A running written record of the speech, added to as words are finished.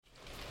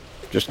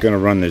just going to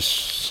run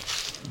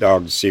this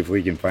dog to see if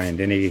we can find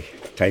any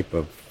type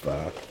of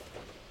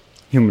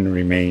human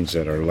remains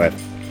that are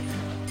left.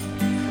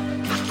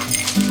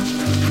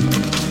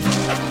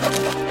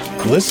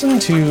 Listen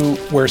to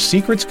Where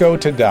Secrets Go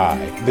to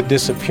Die, The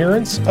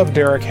Disappearance of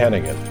Derek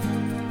Hennigan.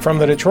 From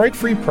the Detroit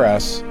Free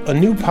Press, a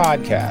new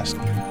podcast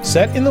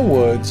set in the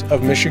woods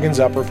of Michigan's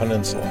Upper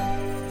Peninsula.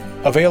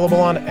 Available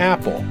on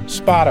Apple,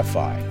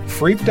 Spotify,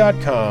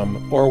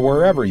 Freep.com, or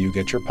wherever you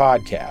get your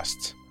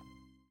podcasts.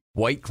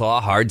 White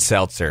Claw Hard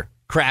Seltzer.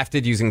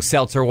 Crafted using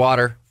seltzer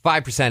water,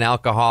 5%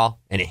 alcohol,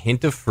 and a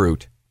hint of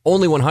fruit.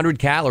 Only 100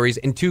 calories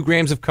and 2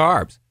 grams of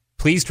carbs.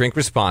 Please drink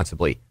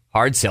responsibly.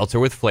 Hard seltzer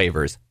with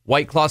flavors.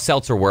 White Claw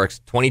Seltzer Works,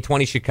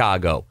 2020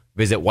 Chicago.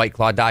 Visit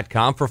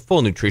whiteclaw.com for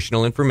full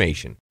nutritional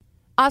information.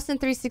 Austin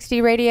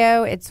 360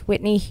 Radio, it's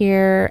Whitney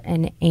here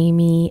and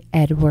Amy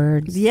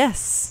Edwards.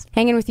 Yes.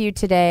 Hanging with you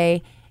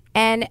today.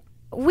 And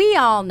we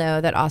all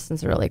know that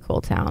Austin's a really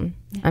cool town.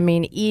 I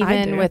mean,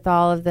 even with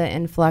all of the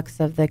influx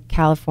of the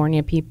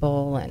California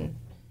people and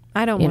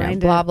I don't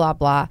mind blah, blah,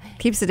 blah.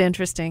 Keeps it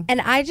interesting.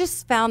 And I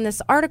just found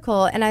this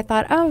article and I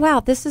thought, oh,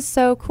 wow, this is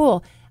so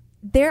cool.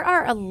 There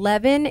are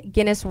 11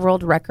 Guinness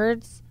World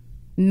Records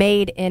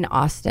made in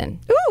Austin.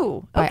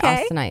 Ooh, by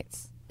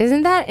Austinites.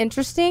 Isn't that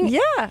interesting?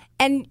 Yeah.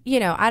 And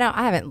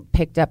I haven't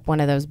picked up one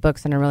of those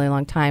books in a really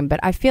long time, but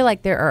I feel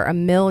like there are a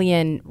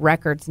million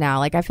records now.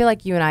 Like I feel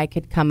like you and I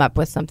could come up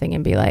with something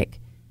and be like,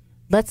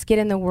 let's get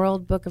in the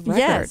World Book of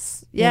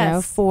Records.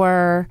 Yes.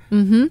 For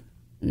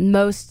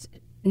most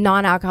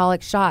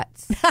non-alcoholic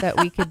shots that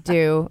we could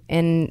do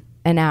in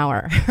an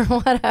hour or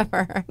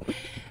whatever.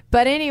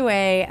 But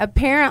anyway,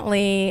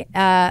 apparently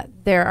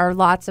there are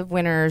lots of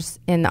winners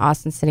in the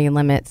Austin city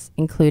limits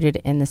included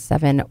in the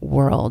Guinness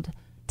World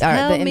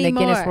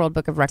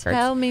Book of Records.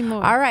 Tell me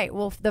more. All right.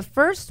 Well, the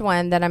first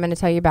one that I'm going to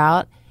tell you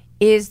about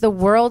is the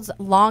world's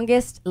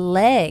longest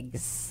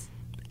legs.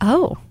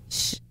 Oh.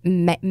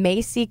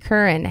 Macy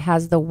Curran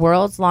has the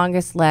world's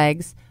longest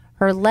legs.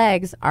 Her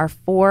legs are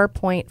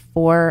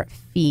 4.4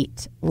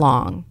 feet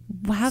long.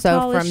 Wow, how so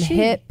tall from is she?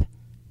 hip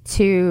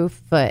to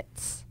foot.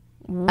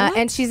 What?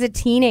 And she's a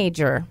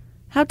teenager.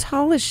 How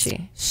tall is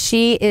she?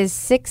 She is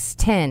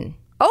 6'10".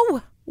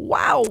 Oh,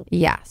 wow.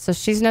 Yeah, so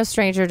she's no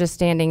stranger to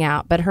standing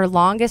out, but her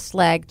longest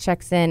leg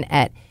checks in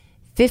at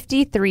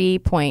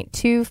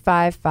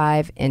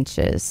 53.255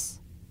 inches.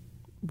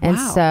 Wow. And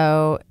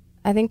so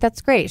I think that's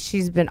great.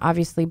 She's been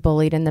obviously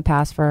bullied in the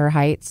past for her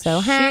height.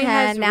 So she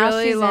has now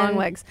really she's long in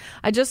legs.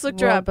 I just looked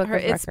her World up. Book of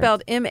It's Records.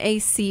 spelled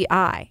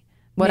M-A-C-I.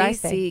 What'd I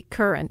Macy say?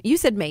 Curran. You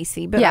said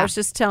Macy, but Yeah. I was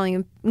just telling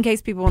you in case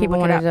people want to look it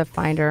wanted up. to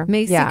find her.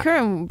 Macy Yeah.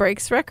 Curran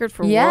breaks record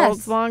for Yes.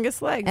 world's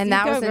longest legs. And You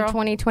that go, was in girl.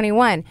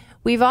 2021.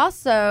 We've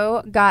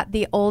also got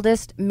the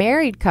oldest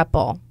married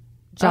couple,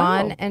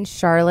 John and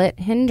Charlotte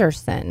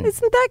Henderson.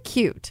 Isn't that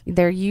cute?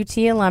 They're UT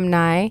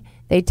alumni.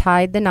 They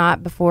tied the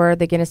knot before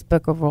the Guinness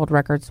Book of World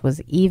Records was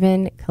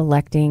even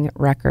collecting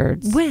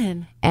records.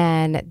 When?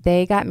 And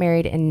they got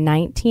married in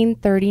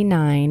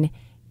 1939.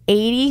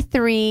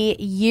 83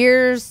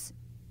 years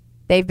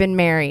they've been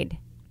married.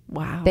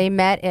 Wow. They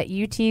met at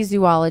UT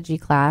zoology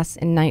class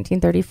in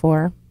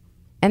 1934.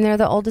 And they're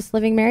the oldest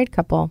living married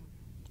couple.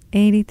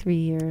 83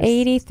 years.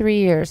 83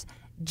 years.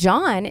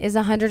 John is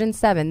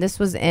 107. This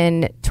was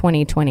in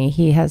 2020.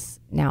 He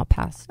has now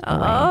passed away.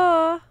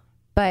 Oh.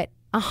 But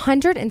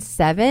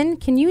 107?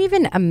 Can you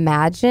even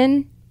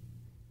imagine?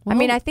 Well, I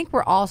mean, I think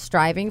we're all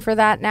striving for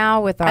that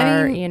now with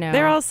our,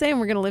 they're all saying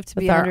we're going to live to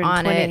be with our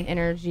 120. on it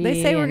energy.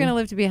 They say we're and- going to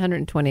live to be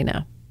 120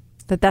 now.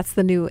 That's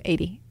the new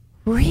 80.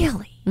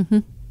 Really? Mm-hmm.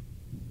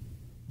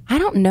 I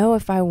don't know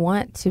if I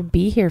want to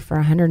be here for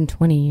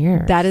 120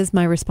 years. That is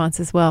my response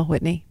as well,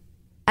 Whitney.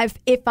 If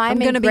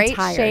I'm in gonna be great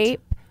tired.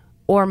 shape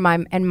or my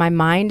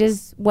mind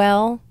is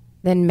well,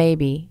 then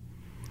maybe.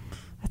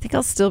 I think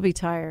I'll still be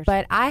tired.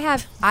 But I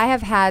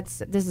have had,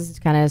 this is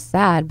kind of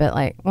sad, but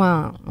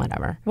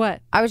whatever.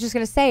 What? I was just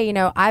going to say,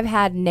 I've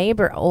had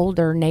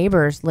older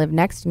neighbors live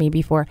next to me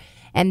before,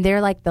 and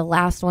they're like the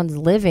last ones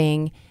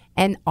living,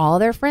 and all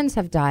their friends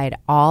have died.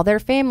 All their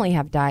family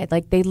have died.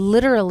 Like they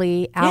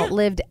literally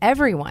outlived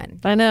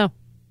everyone. I know.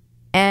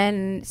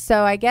 And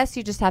so I guess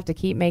you just have to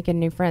keep making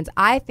new friends.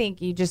 I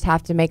think you just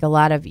have to make a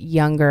lot of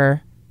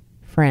younger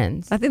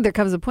friends. I think there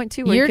comes a point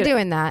too where You're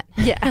doing that.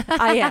 Yeah,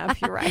 I am.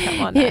 You're right.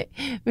 I'm on that.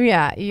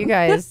 Yeah, you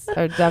guys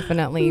are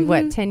definitely,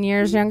 10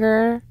 years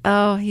younger?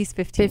 Oh, he's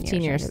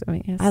 15 years. younger than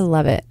me, yes. I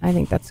love it. I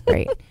think that's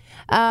great.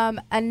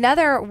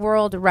 Another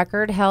world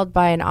record held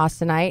by an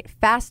Austinite,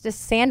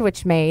 fastest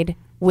sandwich made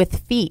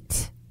with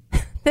feet.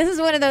 This is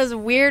one of those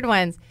weird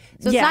ones.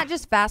 So it's not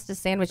just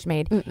fastest sandwich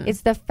made.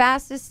 It's the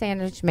fastest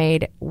sandwich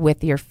made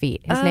with your feet.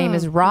 His name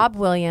is Rob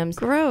Williams.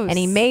 Gross. And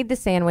he made the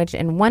sandwich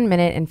in 1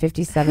 minute and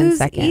 57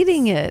 seconds. Who's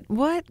eating it?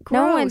 What? Gross.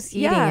 No one's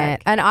eating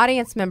it. An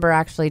audience member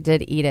actually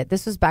did eat it.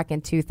 This was back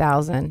in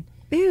 2000.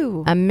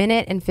 Ew. 1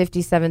 minute and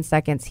 57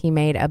 seconds, he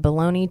made a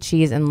bologna,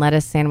 cheese, and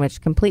lettuce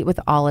sandwich complete with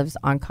olives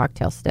on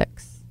cocktail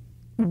sticks.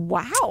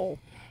 Wow.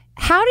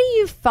 How do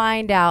you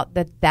find out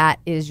that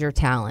is your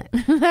talent?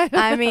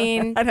 I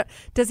mean,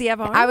 does he have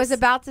arms? I was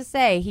about to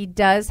say he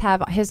does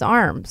have his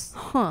arms.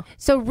 Huh.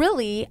 So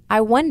really,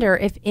 I wonder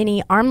if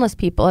any armless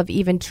people have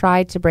even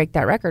tried to break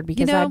that record,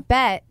 because I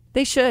bet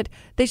they should.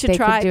 They could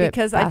try, do it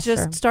because I faster.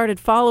 just started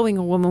following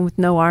a woman with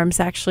no arms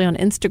actually on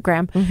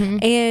Instagram,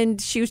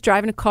 and she was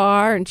driving a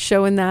car and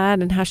showing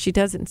that and how she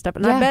does it and stuff.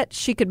 And I bet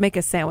she could make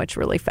a sandwich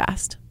really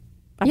fast.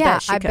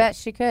 I bet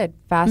she could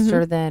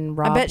faster than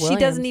Rob I bet Williams.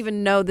 she doesn't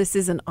even know this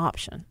is an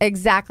option.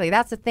 Exactly.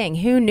 That's the thing.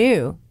 Who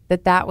knew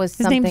that was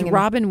His something? name's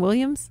Robin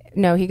Williams?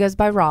 No, he goes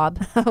by Rob.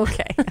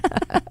 Okay.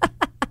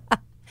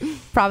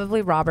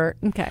 Probably Robert.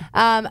 Okay.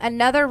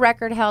 Another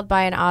record held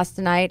by an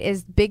Austinite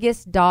is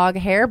biggest dog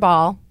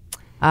hairball.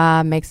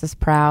 Makes us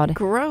proud.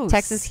 Gross.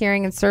 Texas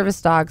Hearing and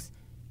Service dogs,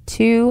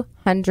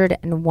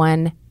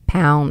 201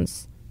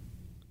 pounds.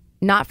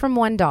 Not from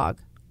one dog.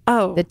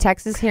 Oh. The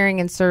Texas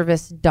Hearing and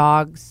Service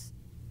dogs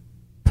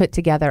put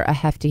together a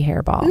hefty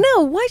hairball.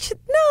 No, why should...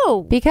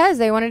 No. Because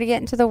they wanted to get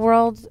into the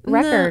world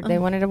record. They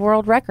wanted a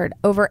world record.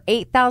 Over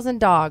 8,000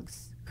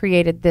 dogs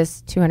created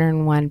this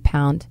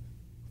 201-pound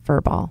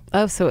fur ball.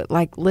 Oh, so it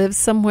like lives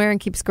somewhere and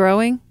keeps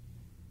growing?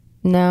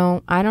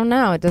 No, I don't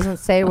know. It doesn't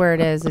say where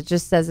it is. It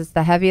just says it's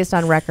the heaviest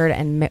on record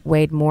and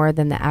weighed more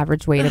than the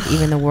average weight of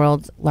even the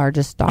world's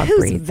largest dog Who's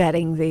breed.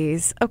 vetting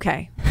these?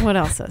 Okay. What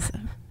else is it?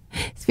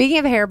 Speaking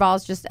of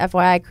hairballs, just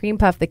FYI, Cream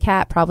Puff the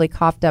cat probably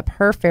coughed up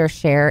her fair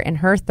share in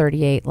her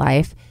 38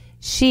 life.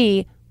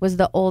 She was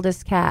the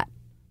oldest cat.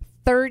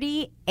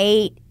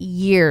 38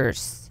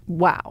 years.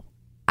 Wow.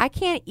 I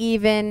can't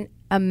even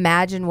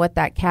imagine what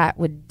that cat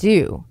would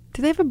do.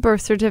 Do they have a birth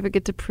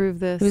certificate to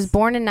prove this? She was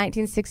born in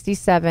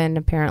 1967,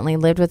 apparently,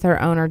 lived with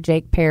her owner,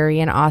 Jake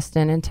Perry, in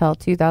Austin until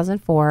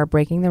 2004,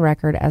 breaking the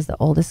record as the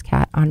oldest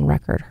cat on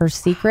record. Her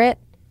secret?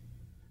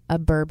 A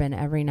bourbon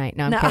every night.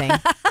 No, I'm kidding.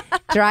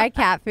 Dry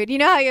cat food. You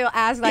know how you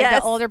ask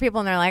the older people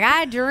and they're like,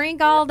 I drink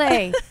all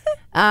day.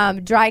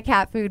 Dry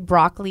cat food,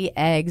 broccoli,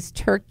 eggs,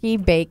 turkey,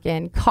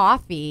 bacon,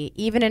 coffee,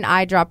 even an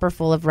eyedropper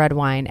full of red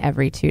wine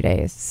every 2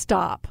 days.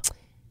 Stop.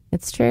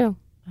 It's true.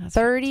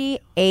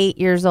 38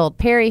 years old.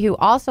 Perry, who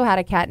also had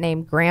a cat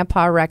named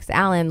Grandpa Rex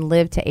Allen,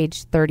 lived to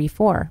age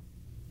 34.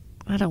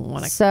 I don't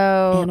want an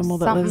So animal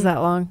that lives that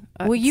long.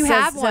 Well, you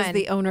have one. Says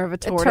the owner of a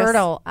tortoise. A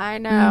turtle. I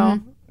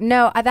know.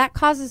 No, that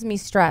causes me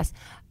stress.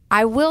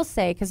 I will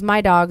say, because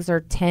my dogs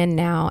are 10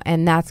 now,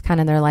 and that's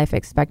kind of their life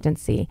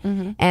expectancy.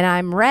 And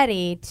I'm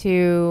ready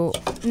to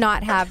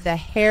not have the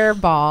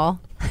hairball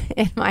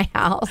in my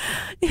house.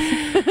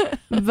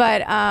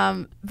 but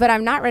I'm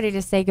not ready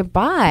to say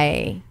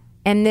goodbye.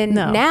 And then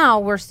now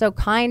we're so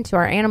kind to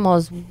our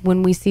animals.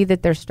 When we see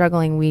that they're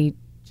struggling, we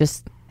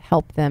just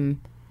help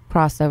them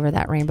cross over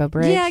that rainbow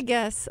bridge. Yeah, I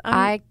guess.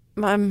 I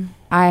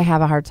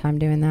have a hard time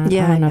doing that.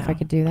 Yeah, I don't know if I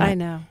could do that. I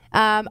know.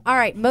 All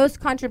right.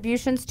 Most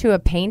contributions to a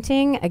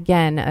painting.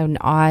 Again, an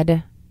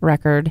odd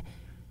record.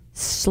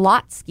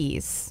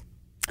 Slotskis.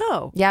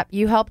 Oh. Yep.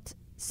 You helped.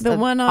 The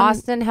one on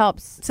Austin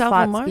helps South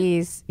Lamar?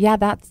 Slotskis. Yeah,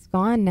 that's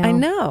gone now. I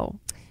know.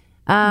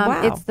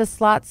 Wow. It's the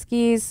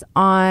Slotskis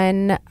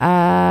on,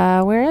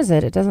 where is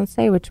it? It doesn't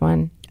say which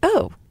one.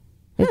 Oh.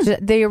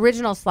 It's the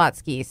original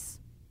Slotskis,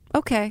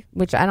 Okay.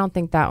 which I don't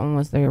think that one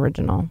was the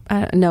original.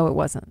 No, it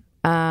wasn't.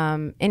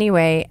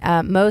 Anyway,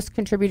 most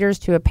contributors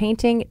to a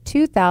painting,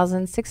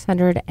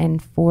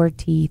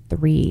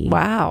 2,643.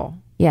 Wow.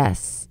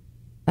 Yes.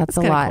 That's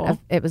a kinda lot. cool.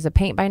 It was a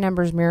paint by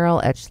numbers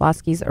mural at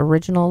Schlotsky's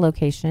original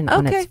location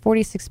on its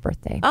 46th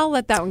birthday. I'll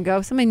let that one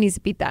go. Somebody needs to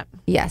beat that.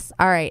 Yes.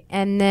 All right.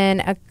 And then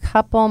a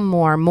couple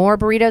more. More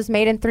burritos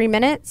made in 3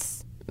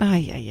 minutes. Oh,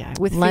 yeah.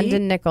 With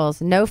London feet? Nichols.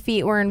 No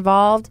feet were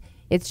involved.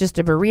 It's just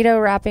a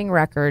burrito wrapping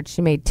record.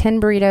 She made 10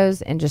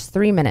 burritos in just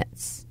 3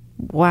 minutes.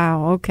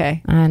 Wow.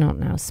 Okay. I don't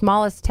know.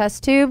 Smallest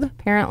test tube.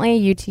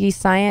 Apparently, UT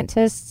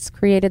scientists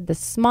created the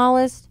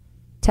smallest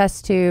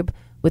test tube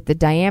with the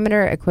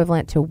diameter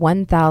equivalent to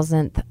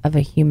 1,000th of a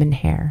human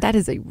hair. That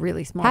is a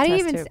really small How do you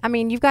test even? tube. I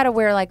mean, you've got to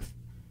wear like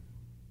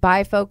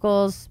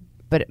bifocals,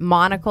 but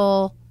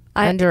monocle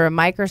under a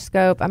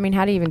microscope. I mean,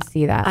 how do you even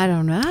see that? I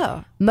don't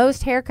know.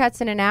 Most haircuts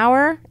in an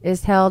hour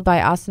is held by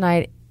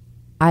Austinite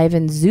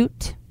Ivan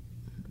Zoot.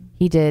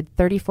 He did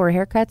 34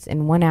 haircuts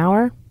in 1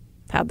 hour.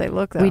 How'd they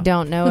look, though? We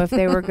don't know if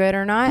they were good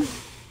or not.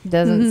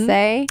 Doesn't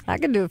say. I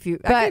could do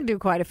I could do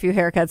quite a few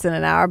haircuts in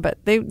an hour, but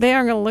they aren't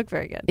going to look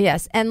very good.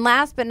 Yes. And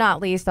last but not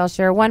least, I'll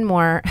share one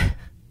more.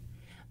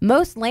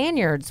 Most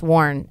lanyards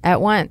worn at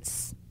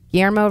once.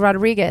 Guillermo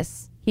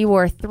Rodriguez. He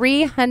wore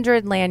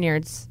 300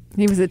 lanyards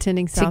He was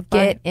attending South to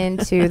by. get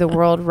into the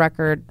world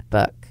record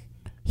book.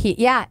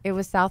 It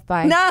was South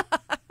by. No.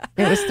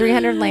 It was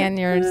 300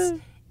 lanyards.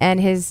 And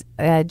his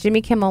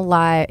Jimmy Kimmel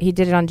Live, he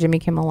did it on Jimmy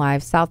Kimmel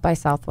Live, South by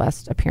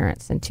Southwest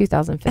appearance in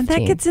 2015. And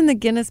that gets in the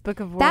Guinness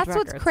Book of World Records.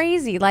 That's what's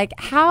crazy. Like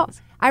how,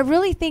 I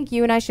really think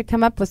you and I should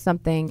come up with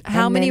something.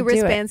 How and many then do it.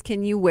 wristbands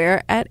can you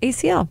wear at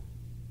ACL?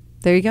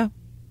 There you go.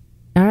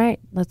 All right,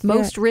 let's do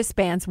Most it.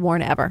 wristbands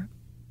worn ever.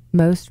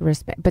 Most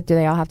wristbands. But do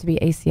they all have to be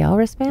ACL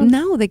wristbands?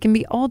 No, they can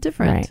be all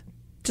different. Right.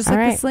 Just All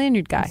like right. this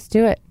lanyard guy. Let's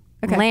do it.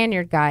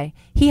 lanyard guy.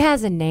 He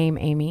has a name,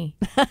 Amy.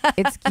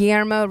 It's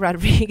Guillermo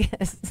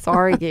Rodriguez.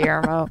 Sorry,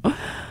 Guillermo.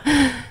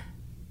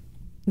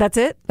 That's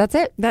it? That's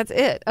it. That's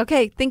it.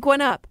 Okay, think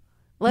one up.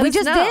 Let we us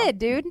just know. did,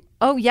 dude.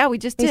 Oh, yeah, we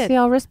just did.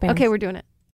 ACL wristbands. Okay, we're doing it.